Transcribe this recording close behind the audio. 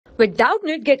With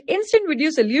Doubtnut, get instant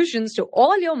video solutions to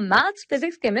all your maths,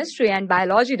 physics, chemistry, and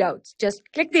biology doubts. Just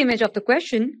click the image of the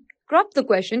question, crop the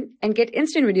question, and get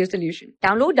instant video solution.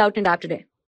 Download Doubtnut app today.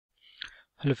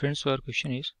 Hello friends, so our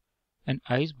question is, an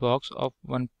ice box of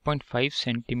 1.5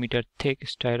 centimeter thick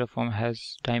styrofoam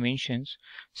has dimensions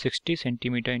 60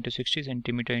 centimeter into 60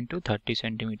 centimeter into 30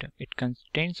 centimeter. It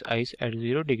contains ice at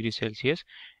 0 degrees Celsius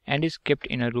and is kept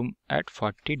in a room at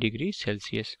 40 degrees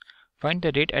Celsius. Find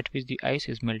the rate at which the ice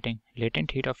is melting.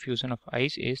 Latent heat of fusion of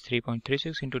ice is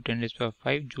 3.36 into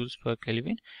 10⁵ joules per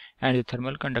Kelvin, and the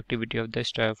thermal conductivity of the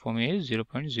styrofoam is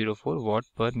 0.04 watt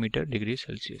per meter degree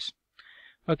Celsius.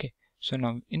 Okay, so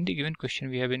now in the given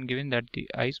question we have been given that the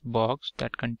ice box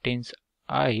that contains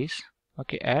ice,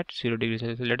 okay, at 0 degrees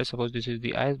Celsius. Let us suppose this is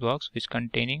the ice box which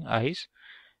containing ice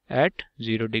at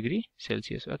 0 degree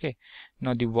Celsius. Okay,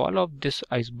 now the wall of this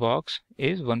ice box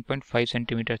is 1.5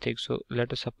 centimeter thick. So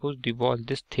let us suppose the wall,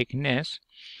 this thickness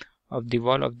of the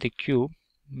wall of the cube,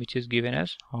 which is given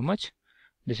as how much?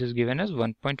 This is given as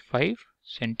 1.5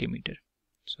 centimeter.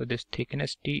 So this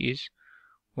thickness T is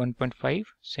 1.5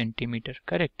 centimeter,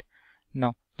 correct?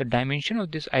 Now the dimension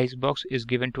of this ice box is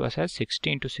given to us as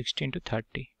 60 into 60 into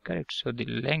 30, correct? So the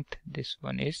length, this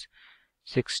one is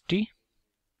 60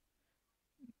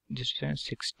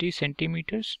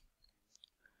 centimeters.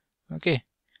 Okay,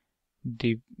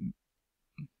 the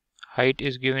height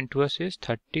is given to us is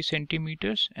 30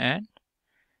 centimeters and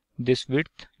this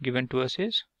width given to us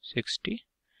is 60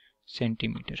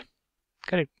 centimeter,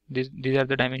 correct? These are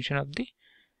the dimension of the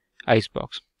ice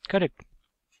box, correct?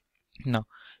 Now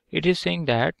it is saying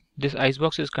that this ice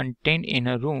box is contained in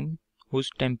a room whose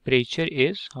temperature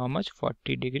is how much?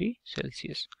 40 degrees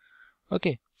Celsius.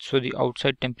 Okay, so the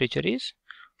outside temperature is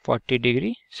 40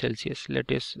 degrees Celsius.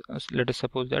 Let us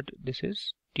suppose that this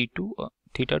is T2,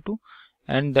 theta 2,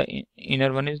 and the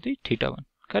inner one is the theta 1,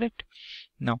 correct?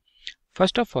 Now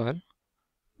first of all,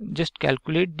 just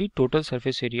calculate the total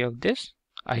surface area of this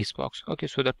ice box. Okay,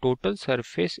 so the total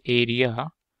surface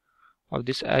area of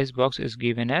this ice box is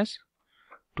given as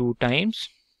 2 times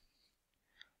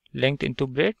length into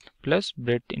breadth plus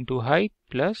breadth into height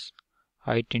plus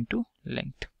height into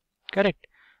length, correct?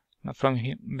 Now from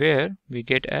here, where we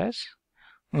get as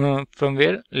from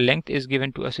where length is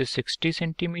given to us is 60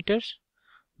 centimeters,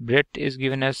 breadth is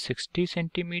given as 60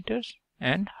 centimeters,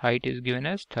 and height is given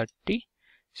as 30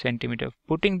 centimeter.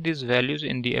 Putting these values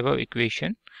in the above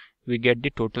equation, we get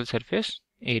the total surface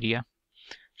area.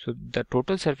 So the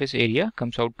total surface area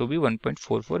comes out to be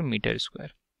 1.44 meter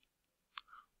square.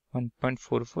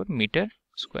 1.44 meter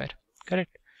square,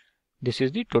 correct? This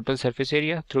is the total surface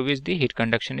area through which the heat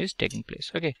conduction is taking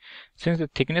place. Okay, since the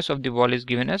thickness of the wall is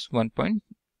given as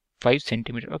 1.5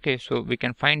 centimeter. Okay, so we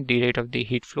can find the rate of the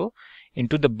heat flow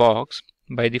into the box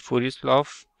by the Fourier's law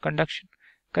of conduction,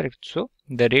 correct? So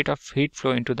the rate of heat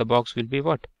flow into the box will be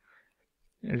what?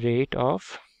 Rate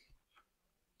of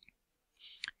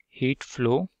heat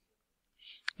flow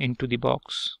into the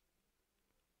box,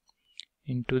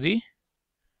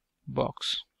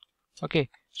 okay,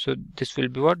 so this will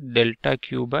be what? Delta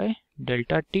Q by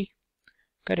delta T,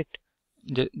 correct?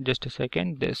 Just a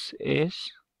second, this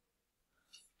is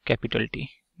capital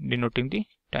T denoting the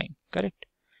time, correct?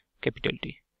 Capital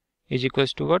T is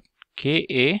equals to what? Ka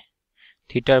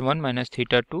theta 1 minus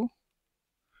theta 2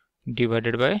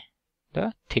 divided by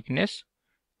the thickness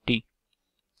T,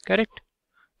 correct?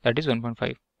 That is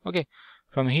 1.5. okay,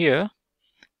 from here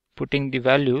putting the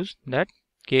values, that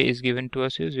K is given to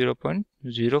us is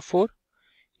 0.04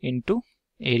 into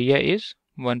area is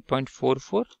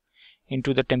 1.44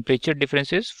 into the temperature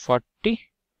difference is 40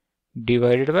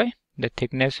 divided by the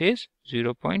thickness is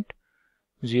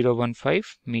 0.015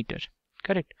 meter,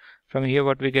 correct? From here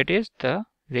what we get is the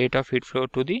rate of heat flow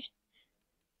to the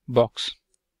box,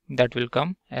 that will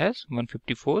come as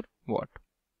 154 watt.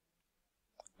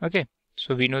 Okay,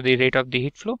 so we know the rate of the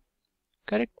heat flow,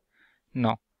 correct?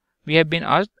 Now we have been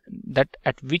asked that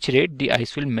at which rate the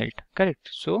ice will melt, correct?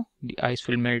 So the ice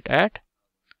will melt at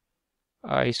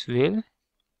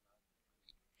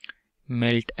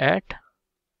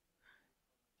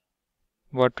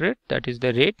what rate? That is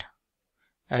the rate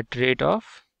at rate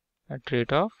of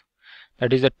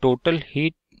that is the total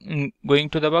heat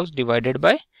going to the box divided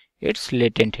by its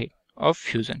latent heat of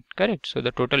fusion, correct? So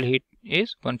the total heat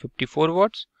is 154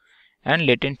 watts and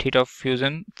latent heat of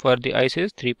fusion for the ice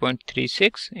is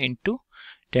 3.36 into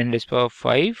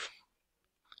 10⁵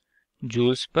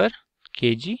 joules per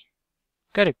kg,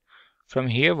 correct? From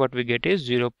here what we get is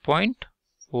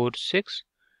 0.46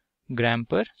 gram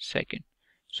per second.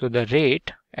 So the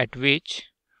rate at which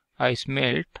ice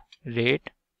melt, rate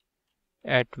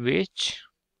at which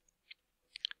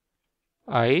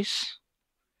ice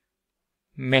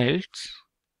melts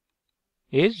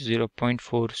is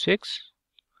 0.46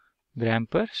 gram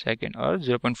per second, or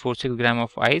 0.46 gram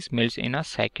of ice melts in a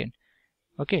second.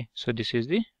 Okay, so this is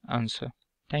the answer.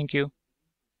 Thank you.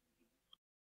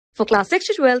 For class 6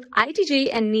 to 12, IIT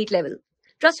JEE and NEET level.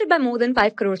 Trusted by more than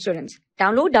 5 crore students.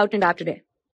 Download Doubtnut app today.